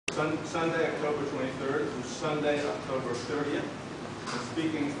Sunday, October 23rd through Sunday, October 30th. And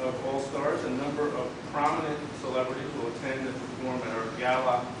speaking of all-stars, a number of prominent celebrities will attend and perform at our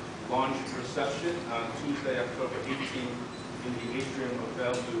gala launch reception on Tuesday, October 18th in the atrium of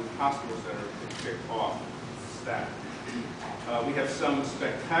Bellevue Hospital Center to kick off staff. We have some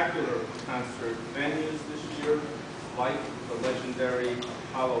spectacular concert venues this year, like the legendary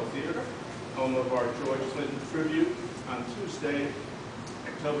Apollo Theater, home of our George Clinton tribute on Tuesday,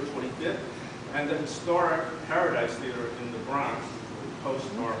 October 25th, and the historic Paradise Theater in the Bronx, which will host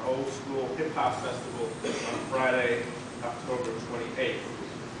our old school hip-hop festival on Friday, October 28th.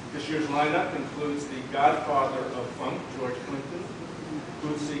 This year's lineup includes the godfather of funk, George Clinton,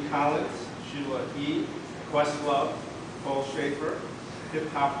 Bootsy Collins, Sheila E., Questlove, Paul Schaefer,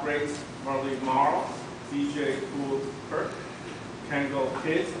 hip-hop greats Marley Marl, DJ Kool Herc, Kangol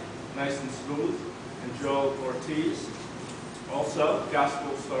Kid, Nice and Smooth, and Joel Ortiz. Also,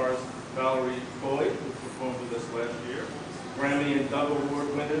 gospel stars Valerie Boyd, who performed with us last year, Grammy and Dove Award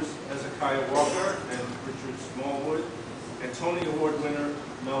winners Hezekiah Walker and Richard Smallwood, and Tony Award winner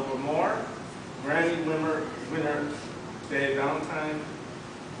Melba Moore, Grammy winner Dave Valentine,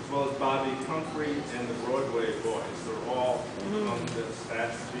 as well as Bobby Humphrey and the Broadway Boys. They're all among the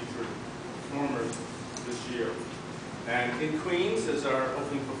stats featured performers this year. And in Queens, as our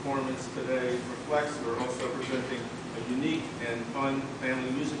opening performance today reflects, we're also presenting a unique and fun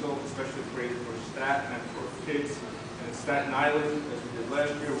family musical, especially created for Staten and for kids. And in Staten Island, as we did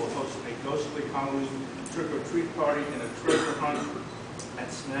last year, we'll host a ghostly Halloween trick-or-treat party and a treasure hunt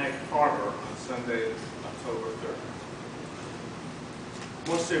at Snag Harbor on Sunday, October 3rd.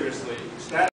 More seriously,